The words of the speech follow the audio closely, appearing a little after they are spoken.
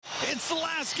It's the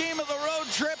last game of the road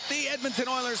trip. The Edmonton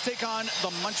Oilers take on the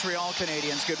Montreal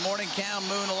Canadiens. Good morning, Cam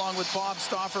Moon, along with Bob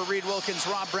Stauffer, Reed Wilkins,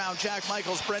 Rob Brown, Jack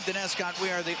Michaels, Brendan Escott.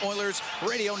 We are the Oilers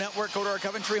Radio Network. Go to our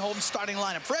Coventry Home starting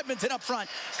lineup. For Edmonton up front,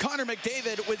 Connor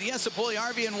McDavid with Jesse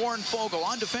Puljujärvi and Warren Foegele.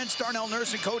 On defense, Darnell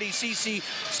Nurse and Cody Ceci.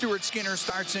 Stuart Skinner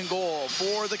starts in goal.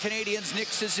 For the Canadiens, Nick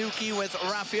Suzuki with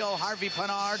Raphael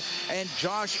Harvey-Pinard and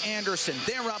Josh Anderson.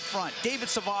 They're up front. David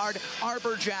Savard,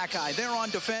 Arber Xhekaj. They're on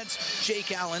defense.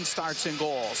 Jake Allen starts in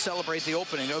goal. Celebrate the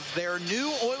opening of their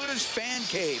new Oilers fan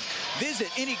cave. Visit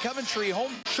any Coventry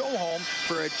Home show home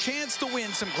for a chance to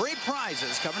win some great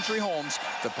prizes. Coventry Homes,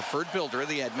 the preferred builder of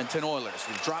the Edmonton Oilers.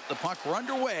 We've dropped the puck. We're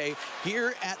underway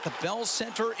here at the Bell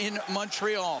Center in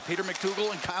Montreal. Peter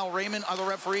McDougall and Kyle Raymond are the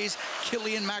referees.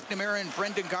 Killian McNamara and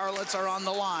Brendan Garlitz are on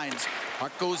the lines.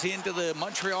 Puck goes into the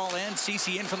Montreal end.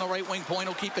 Ceci in from the right wing point.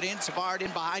 Will keep it in. Savard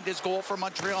in behind his goal for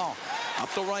Montreal.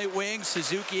 Up the right wing,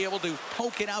 Suzuki able to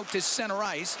poke it out to center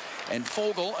ice. And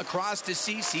Foegele across to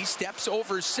Ceci, steps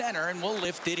over center and will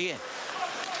lift it in.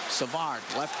 Savard,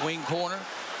 left wing corner.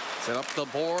 Set up the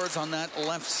boards on that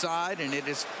left side, and it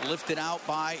is lifted out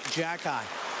by Xhekaj.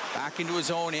 Back into his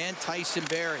own end, Tyson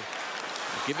Barrie.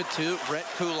 Give it to Brett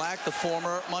Kulak, the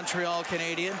former Montreal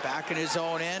Canadian, back in his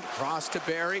own end. Cross to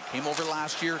Barrie. Came over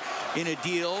last year in a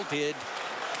deal, did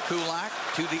Kulak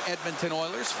to the Edmonton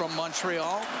Oilers from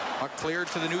Montreal. Puck cleared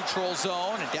to the neutral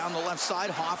zone, and down the left side,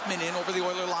 Hoffman in over the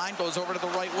Oiler line, goes over to the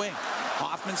right wing.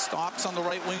 Hoffman stops on the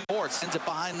right wing board, sends it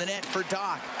behind the net for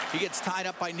Dach. He gets tied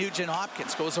up by Nugent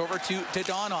Hopkins, goes over to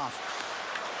Dadonov.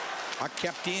 Puck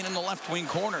kept in the left wing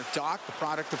corner. Dach, the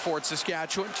product of Fort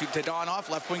Saskatchewan, to Dadonov,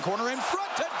 left wing corner in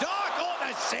front to Dach. Oh,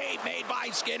 the save made by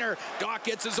Skinner. Dach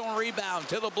gets his own rebound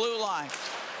to the blue line.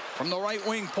 From the right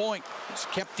wing point, it's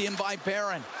kept in by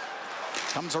Barron.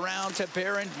 Comes around to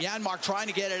Barron. Janmark trying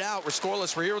to get it out. We're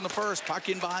scoreless. We're here in the first. Puck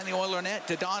in behind the Oiler net.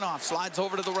 Dadonov slides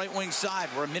over to the right wing side.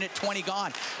 We're a minute 20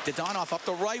 gone. Dadonov up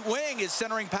the right wing. His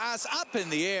centering pass up in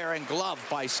the air and gloved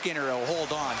by Skinner. He'll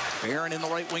hold on. Barron in the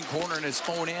right wing corner in his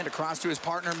own end across to his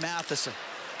partner Matheson.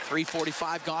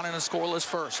 3:45 gone in a scoreless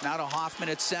first. Now to Hoffman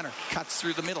at center. Cuts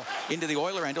through the middle into the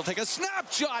Oiler end. He'll take a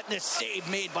snapshot and a save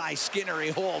made by Skinner. He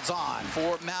holds on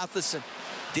for Matheson.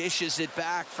 Dishes it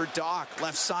back for Dach.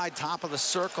 Left side, top of the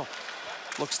circle.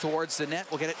 Looks towards the net.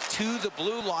 We'll get it to the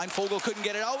blue line. Foegele couldn't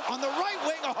get it out. On the right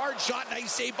wing, a hard shot.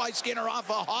 Nice save by Skinner off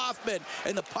of Hoffman.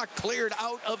 And the puck cleared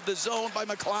out of the zone by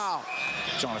McLeod.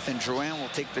 Jonathan Drouin will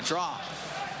take the draw.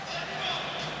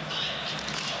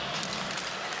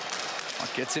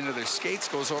 Puck gets into their skates,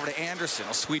 goes over to Anderson.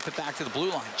 He'll sweep it back to the blue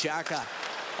line. Xhekaj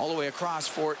all the way across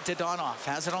for Dadonov.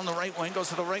 Has it on the right wing. Goes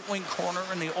to the right wing corner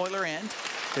in the Oiler end.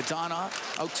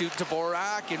 Dadonov out to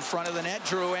Dvorak in front of the net.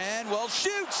 Drouin will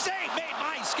shoot. Save made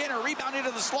by Skinner. Rebound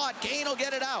into the slot. Kane will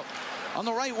get it out. On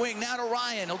the right wing, now to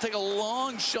Ryan. He'll take a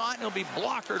long shot and he'll be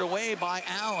blockered away by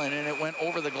Allen, and it went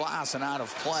over the glass and out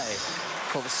of play.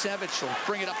 Kovacevic will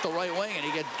bring it up the right wing, and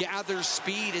he gathers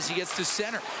speed as he gets to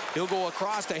center. He'll go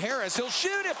across to Harris. He'll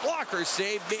shoot it. Blocker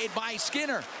save made by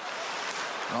Skinner.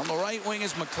 And on the right wing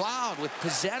is McLeod with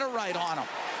Pezzetta right on him.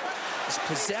 As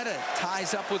Pezzetta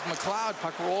ties up with McLeod,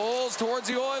 puck rolls towards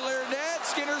the Oiler net.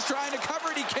 Skinner's trying to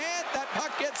cover it. He can't. That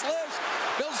puck gets loose.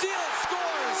 Belzile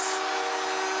scores.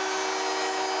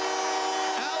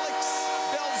 Alex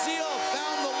Belzile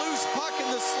found the loose puck in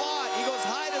the slot. He goes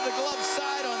high to the glove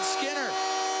side on Skinner.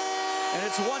 And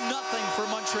it's 1-0 for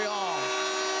Montreal.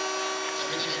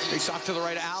 Face off to the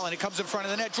right of Allen. It comes in front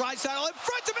of the net. Draisaitl in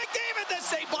front to McDavid. The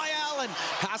save by Allen.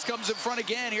 Pass comes in front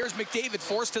again. Here's McDavid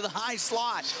forced to the high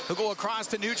slot. He'll go across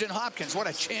to Nugent Hopkins. What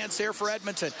a chance there for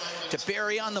Edmonton. To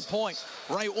Barrie on the point.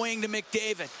 Right wing to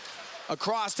McDavid.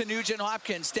 Across to Nugent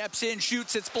Hopkins. Steps in,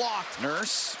 shoots, it's blocked.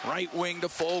 Nurse, right wing to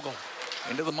Foegele.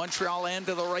 Into the Montreal end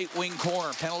to the right wing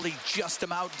corner. Penalty just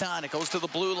about done. It goes to the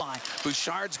blue line.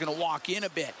 Bouchard's going to walk in a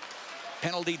bit.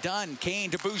 Penalty done.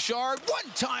 Kane to Bouchard.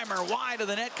 One-timer wide of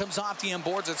the net. Comes off the end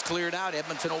boards. It's cleared out.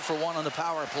 Edmonton 0 for 1 on the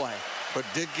power play. But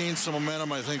did gain some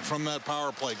momentum, I think, from that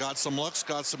power play. Got some looks,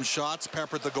 got some shots,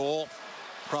 peppered the goal.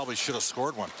 Probably should have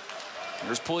scored one.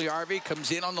 There's Puljujärvi.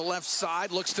 Comes in on the left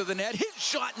side. Looks to the net. His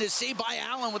shot and a save by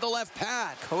Allen with the left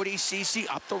pad. Cody Ceci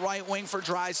up the right wing for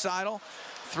Draisaitl.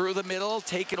 Through the middle,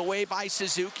 taken away by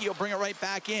Suzuki. He'll bring it right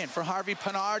back in for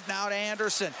Harvey-Pinard. Now to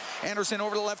Anderson. Anderson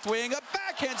over the left wing. A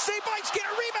backhand save by Skinner.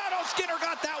 Rebound. Oh, Skinner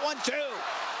got that one too.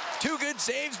 Two good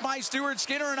saves by Stuart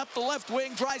Skinner, and up the left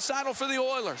wing, Draisaitl for the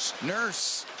Oilers.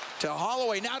 Nurse to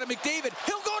Holloway. Now to McDavid.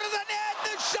 He'll go to the net.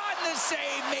 The shot and the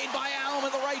save made by Allen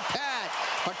with the right pad.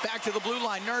 Puck back to the blue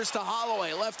line. Nurse to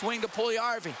Holloway. Left wing to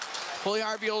Puljujärvi.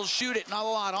 Puljujarvi will shoot it. Not a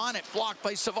lot on it. Blocked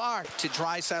by Savard. To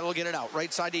Draisaitl will get it out.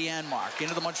 Right side to Janmark.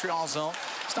 Into the Montreal zone.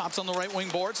 Stops on the right wing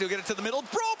boards. He'll get it to the middle.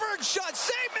 Broberg shot.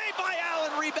 Save made by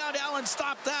Allen. Rebound. Allen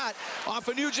stopped that. Off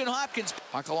of Nugent Hopkins.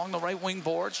 Puck along the right wing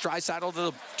boards.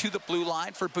 Draisaitl to the blue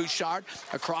line for Bouchard.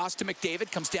 Across to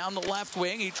McDavid. Comes down the left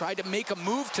wing. He tried to make a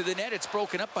move to the net. It's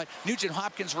broken up, but Nugent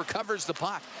Hopkins recovers the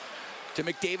puck. To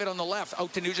McDavid on the left,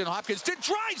 out to Nugent Hopkins, to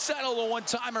Draisaitl, the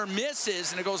one-timer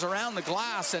misses, and it goes around the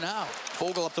glass and out.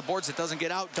 Foegele up the boards, it doesn't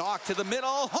get out. Doc to the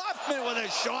middle, Hoffman with a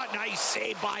shot, nice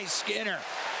save by Skinner.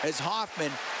 As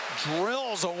Hoffman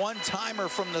drills a one-timer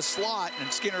from the slot,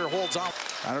 and Skinner holds on.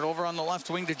 Got it over on the left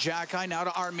wing to Xhekaj, now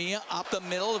to Armia, up the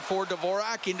middle for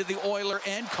Dvorak, into the Oiler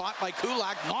end, caught by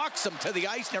Kulak, knocks him to the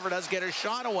ice, never does get a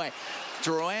shot away.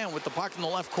 Drouin with the puck in the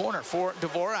left corner for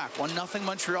Dvorak. 1-0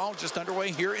 Montreal, just underway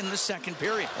here in the second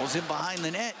period. Goes in behind the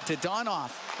net to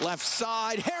Donoff. Left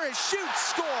side, Harris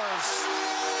shoots, scores!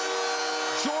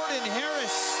 Jordan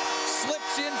Harris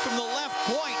slips in from the left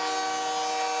point.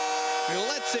 He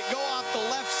lets it go off the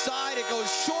left side. It goes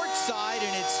short side,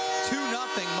 and it's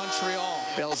 2-0 Montreal.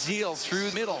 Belzile through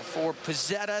the middle for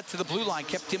Pezzetta to the blue line.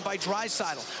 Kept in by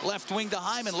Draisaitl. Left wing to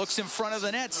Hyman. Looks in front of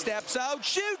the net. Steps out.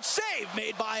 Shoots. Save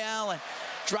made by Allen.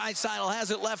 Draisaitl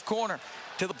has it left corner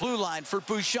to the blue line for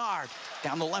Bouchard.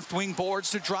 Down the left wing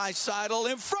boards to Draisaitl.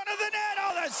 In front of the net.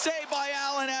 Oh, that's saved by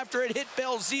Allen after it hit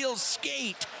Belzile's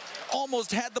skate.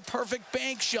 Almost had the perfect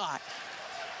bank shot.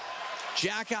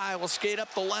 Xhekaj will skate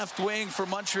up the left wing for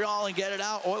Montreal and get it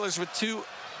out. Oilers with two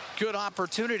good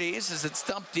opportunities as it's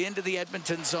dumped into the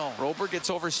Edmonton zone. Broberg gets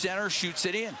over center, shoots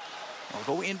it in.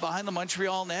 Will go in behind the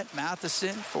Montreal net.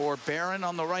 Matheson for Barron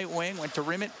on the right wing. Went to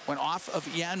Rimmett, went off of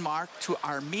Janmark to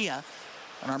Armia.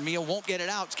 And Armia won't get it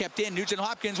out. It's kept in. Nugent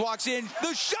Hopkins walks in.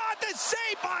 The shot, the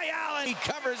save by Allen. He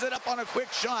covers it up on a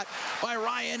quick shot by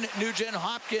Ryan Nugent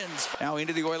Hopkins. Now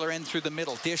into the Oiler end through the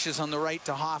middle. Dishes on the right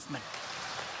to Hoffman.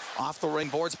 Off the ring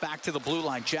boards, back to the blue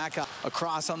line. Xhekaj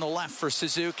across on the left for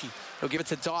Suzuki. He'll give it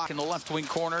to Doc in the left wing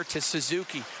corner to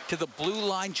Suzuki. To the blue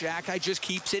line, Xhekaj just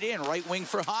keeps it in. Right wing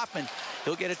for Hoffman.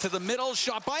 He'll get it to the middle.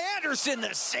 Shot by Anderson.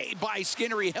 The save by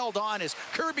Skinner. He held on as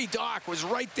Kirby Doc was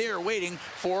right there waiting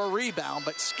for a rebound,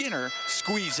 but Skinner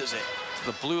squeezes it.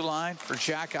 To the blue line for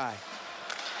Xhekaj.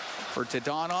 For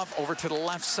Todorov, over to the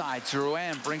left side.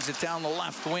 Drouin brings it down the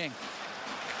left wing.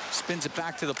 Spins it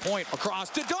back to the point. Across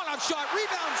to Donov, shot,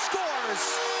 rebound, scores!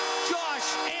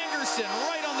 Josh Anderson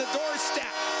right on the doorstep.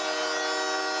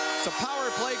 It's a power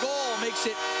play goal, makes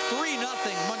it 3-0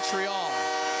 Montreal.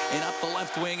 And up the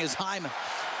left wing is Hyman.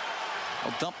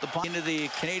 He'll dump the puck into the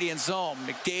Canadian zone.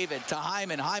 McDavid to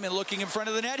Hyman. Hyman looking in front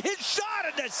of the net. His shot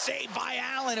and the save by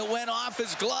Allen. It went off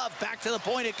his glove. Back to the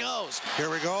point it goes. Here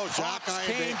we go. Xhekaj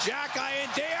and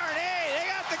Desharnais. They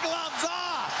got the gloves off.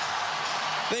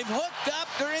 They've hooked up.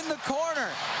 They're in the corner.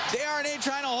 Desharnais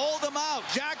trying to hold them out.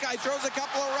 Xhekaj throws a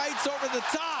couple of rights over the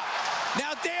top.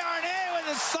 Now Desharnais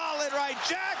with a solid right.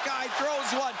 Xhekaj throws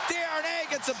one.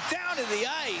 Desharnais gets him down to the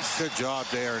ice. Good job,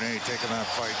 Desharnais, taking that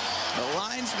fight. The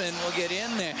linesman will get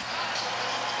in there.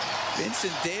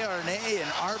 Vincent Desharnais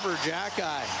and Arbor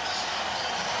Xhekaj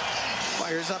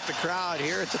fires up the crowd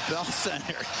here at the Bell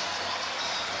Center.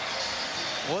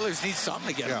 Oilers need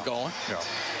something to get them going. Yeah.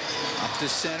 Up to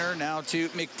center, now to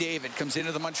McDavid. Comes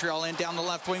into the Montreal end, down the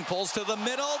left wing, pulls to the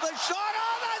middle. The shot,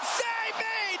 oh, that save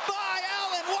made by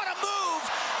Allen. What a move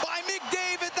by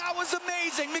McDavid. That was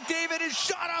amazing. McDavid is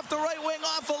shot off the right wing,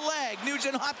 off a leg.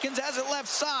 Nugent Hopkins has it left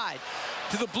side.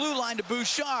 To the blue line to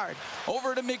Bouchard.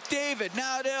 Over to McDavid.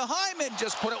 Now to Hyman.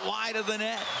 Just put it wide of the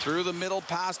net. Through the middle,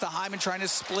 pass to Hyman, trying to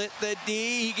split the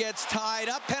D. He gets tied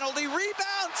up. Penalty,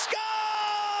 rebound, scores!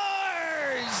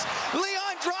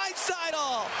 Leon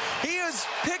Draisaitl. He has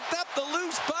picked up the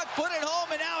loose puck, put it home,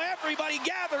 and now everybody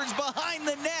gathers behind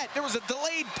the net. There was a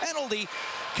delayed penalty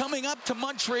coming up to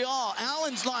Montreal.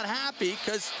 Allen's not happy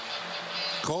because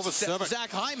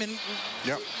Zach Hyman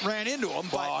ran into him.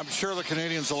 Well, I'm sure the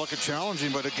Canadians will look at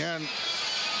challenging, but again,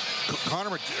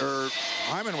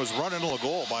 Hyman was run into a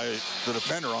goal by the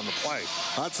defender on the play.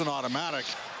 That's an automatic.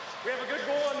 We have a good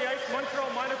goal on the ice. Montreal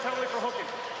minor penalty for hooking.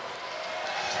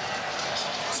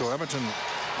 So Edmonton.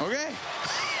 Okay.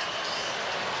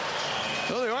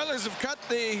 So the Oilers have cut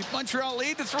the Montreal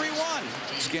lead to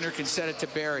 3-1. Skinner can set it to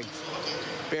Barry.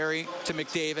 Barry to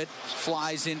McDavid.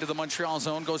 Flies into the Montreal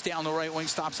zone. Goes down the right wing.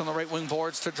 Stops on the right wing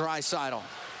boards to Draisaitl.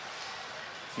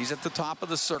 He's at the top of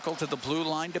the circle to the blue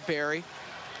line to Barry.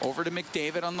 Over to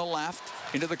McDavid on the left.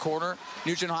 Into the corner.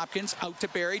 Nugent Hopkins out to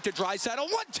Barry to Draisaitl.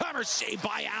 One-timer saved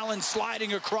by Allen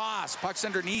sliding across. Puck's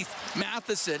underneath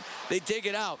Matheson. They dig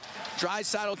it out.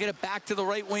 Draisaitl get it back to the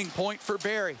right wing point for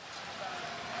Barry.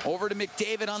 Over to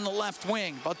McDavid on the left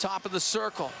wing, about top of the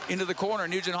circle, into the corner.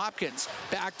 Nugent Hopkins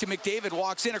back to McDavid,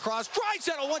 walks in across.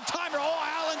 Draisaitl, one-timer. Oh,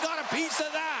 Allen got a piece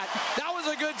of that. That was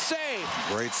a good save.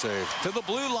 Great save. To the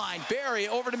blue line. Barrie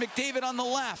over to McDavid on the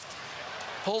left.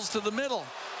 Pulls to the middle.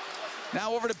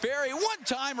 Now over to Barrie.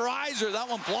 One-time riser. That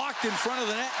one blocked in front of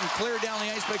the net and cleared down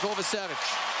the ice by Kovacevic.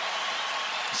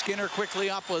 Skinner quickly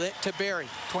up with it to Barrie.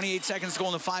 28 seconds to go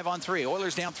in the 5-on-3.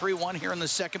 Oilers down 3-1 here in the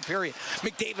second period.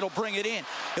 McDavid will bring it in.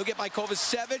 He'll get by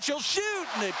Kovacevic. He'll shoot.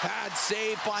 And the pad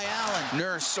saved by Allen.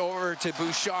 Nurse over to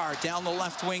Bouchard. Down the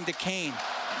left wing to Kane.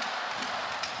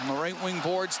 On the right wing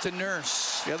boards to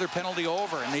Nurse. The other penalty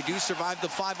over. And they do survive the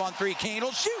 5-on-3. Kane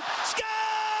will shoot. Scores!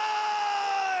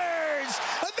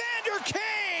 Evander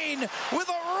Kane with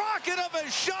a rocket of a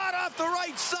shot off the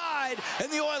right side,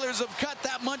 and the Oilers have cut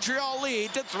that Montreal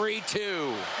lead to 3-2.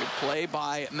 Good play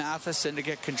by Matheson to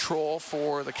get control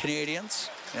for the Canadians.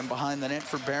 And behind the net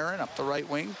for Barron, up the right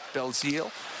wing,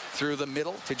 Belzile through the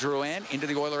middle to Drouin, into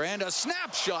the Oiler end. A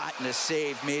snapshot and a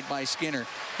save made by Skinner.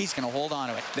 He's going to hold on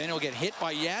to it. Then he'll get hit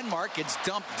by Janmark. Gets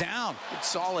dumped down. Good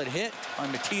solid hit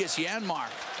on Matthias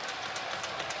Janmark.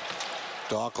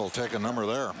 Doc will take a number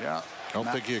there. Yeah. I don't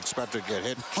think he expected to get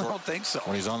hit. I don't think so.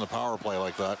 When he's on the power play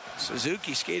like that.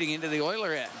 Suzuki skating into the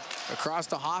Oiler end. Across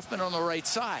to Hoffman on the right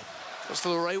side. Goes to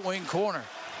the right wing corner.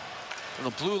 To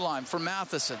the blue line for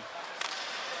Matheson.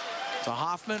 To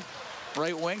Hoffman.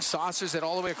 Right wing. Saucers it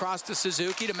all the way across to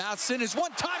Suzuki. To Matheson. His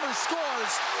one-timer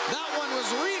scores. That one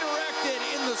was redirected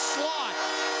in the slot.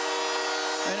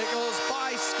 And it goes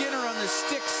by Skinner on the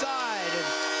stick side.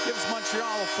 And gives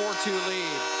Montreal a 4-2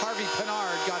 lead. Harvey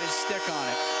Pinard got his stick on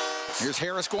it. Here's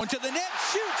Harris going to the net,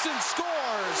 shoots and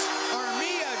scores.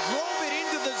 Armia drove it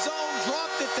into the zone,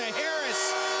 dropped it to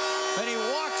Harris, and he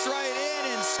walks right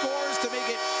in and scores to make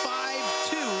it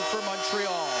 5-2 for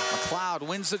Montreal. McLeod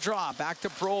wins the draw, back to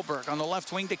Broberg on the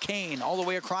left wing to Kane, all the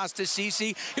way across to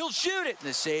Ceci. He'll shoot it, and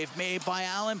the save made by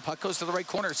Allen. Puck goes to the right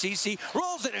corner. Ceci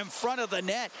rolls it in front of the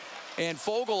net, and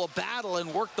Foegele will battle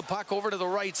and work the puck over to the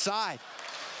right side.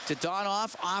 To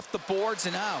Donoff, off the boards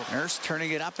and out. Nurse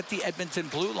turning it up at the Edmonton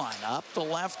blue line. Up the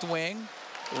left wing.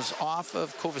 Goes off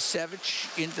of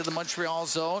Kovacevic into the Montreal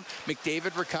zone.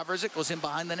 McDavid recovers it. Goes in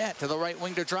behind the net. To the right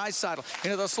wing to Draisaitl.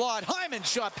 Into the slot. Hyman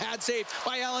shot. Pad save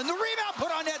by Allen. The rebound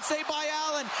put on net. Save by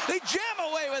Allen. They jam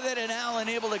away with it. And Allen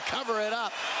able to cover it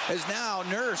up. As now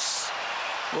Nurse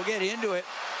will get into it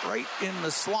right in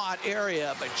the slot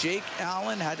area. But Jake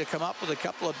Allen had to come up with a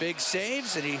couple of big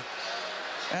saves. And he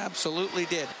absolutely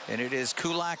did. And it is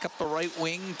Kulak up the right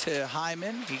wing to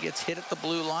Hyman. He gets hit at the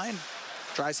blue line.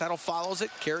 Draisaitl follows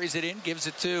it, carries it in, gives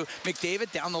it to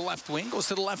McDavid down the left wing, goes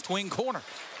to the left wing corner.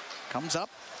 Comes up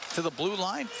to the blue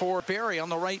line for Barrie on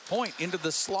the right point, into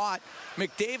the slot.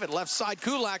 McDavid, left side,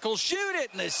 Kulak will shoot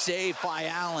it, and the save by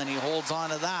Allen. He holds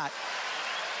on to that.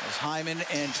 As Hyman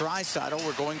and Draisaitl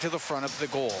were going to the front of the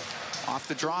goal. Off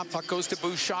the draw, puck goes to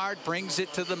Bouchard, brings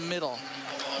it to the middle.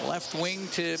 Left wing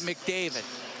to McDavid.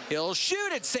 He'll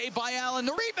shoot it, saved by Allen.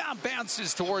 The rebound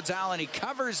bounces towards Allen. He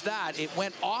covers that. It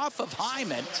went off of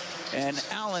Hyman, and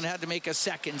Allen had to make a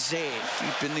second save.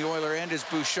 Deep in the Oiler end is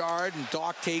Bouchard, and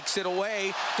Doc takes it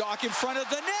away. Doc in front of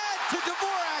the net to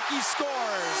Dvorak. He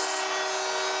scores.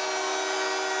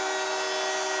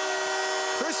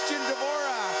 Christian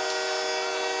Dvorak,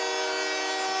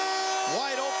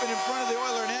 wide open in front of the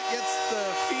Oiler net, gets the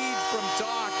feed from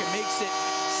Doc and makes it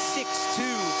 6-2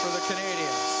 for the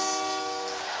Canadians.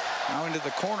 Now into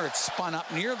the corner, it's spun up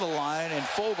near the line, and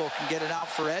Foegele can get it out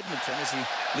for Edmonton as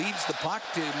he leaves the puck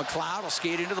to McLeod. Will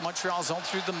skate into the Montreal zone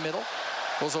through the middle.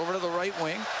 Goes over to the right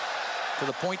wing. To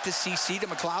the point to CC, to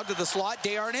McLeod, to the slot.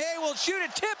 Desharnais will shoot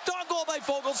it, tipped on goal by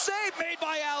Foegele. Save made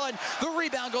by Allen. The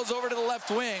rebound goes over to the left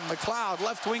wing. McLeod,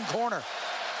 left wing corner.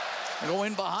 They go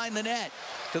in behind the net.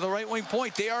 To the right wing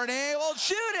point. Desharnais will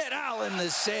shoot it. Allen the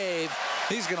save.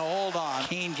 He's going to hold on.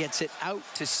 Kane gets it out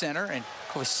to center, and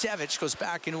Kovacevic goes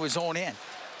back into his own end.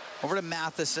 Over to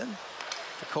Matheson.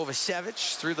 To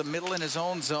Kovacevic through the middle in his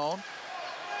own zone.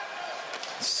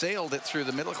 Sailed it through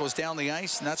the middle. Goes down the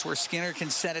ice, and that's where Skinner can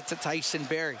set it to Tyson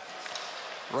Barrie.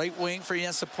 Right wing for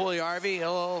Jesse Puljujärvi.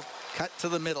 He'll cut to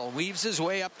the middle. Weaves his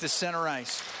way up to center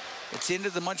ice. It's into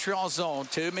the Montreal zone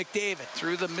to McDavid.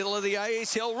 Through the middle of the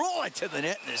ice. He'll roll it to the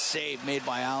net, and a save made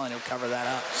by Allen. He'll cover that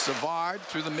up. Savard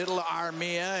through the middle of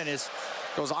Armia, and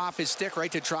goes off his stick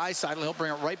right to Draisaitl. He'll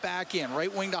bring it right back in.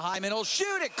 Right wing to Hyman. He'll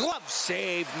shoot it. Glove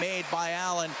save made by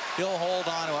Allen. He'll hold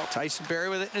on to it. Tyson Barrie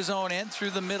with it in his own end. Through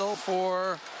the middle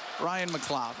for Ryan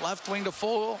McLeod. Left wing to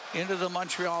Foegele into the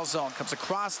Montreal zone. Comes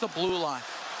across the blue line.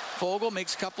 Foegele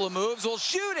makes a couple of moves. Will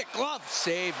shoot it. Glove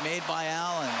save made by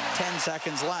Allen. 10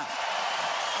 seconds left.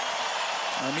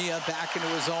 Armia back into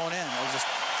his own end. He'll just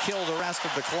kill the rest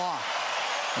of the clock.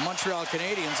 The Montreal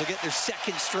Canadiens will get their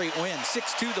second straight win.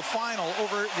 6-2 the final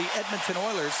over the Edmonton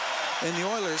Oilers. And the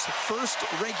Oilers' first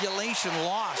regulation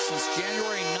loss since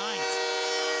January 9th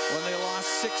when they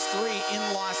lost 6-3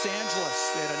 in Los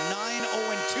Angeles. They had a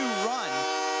 9-0-2 run.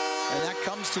 And that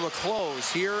comes to a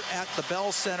close here at the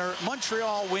Bell Center.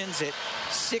 Montreal wins it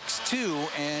 6-2.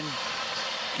 And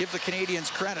give the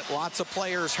Canadiens credit. Lots of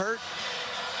players hurt.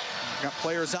 Got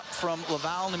players up from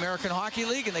Laval in the American Hockey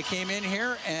League, and they came in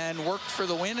here and worked for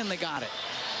the win, and they got it.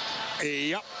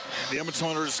 Yep. The Edmonton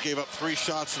Oilers gave up 3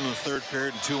 shots in the third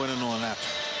period and 2 went into the net.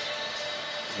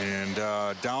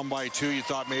 And down by 2, you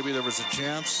thought maybe there was a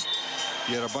chance.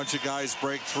 You had a bunch of guys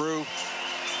break through.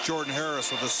 Jordan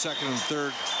Harris with the second and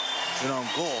third,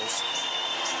 goals.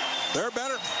 They're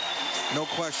better. No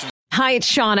question. Hi,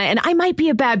 it's Shauna, and I might be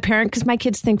a bad parent because my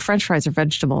kids think French fries are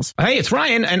vegetables. Hey, it's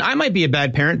Ryan, and I might be a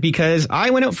bad parent because I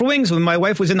went out for wings when my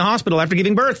wife was in the hospital after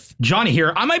giving birth. Johnny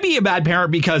here. I might be a bad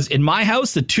parent because in my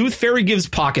house, the tooth fairy gives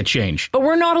pocket change. But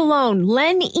we're not alone.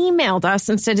 Len emailed us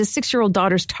and said his 6-year-old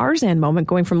daughter's Tarzan moment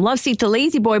going from love seat to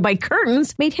lazy boy by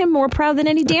curtains made him more proud than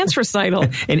any dance recital.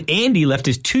 And Andy left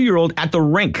his 2-year-old at the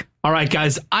rink. All right,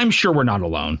 guys, I'm sure we're not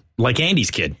alone. Like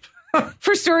Andy's kid.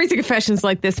 For stories and confessions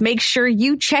like this, make sure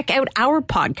you check out our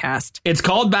podcast. It's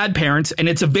called Bad Parents, and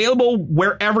it's available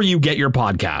wherever you get your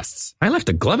podcasts. I left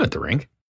a glove at the rink.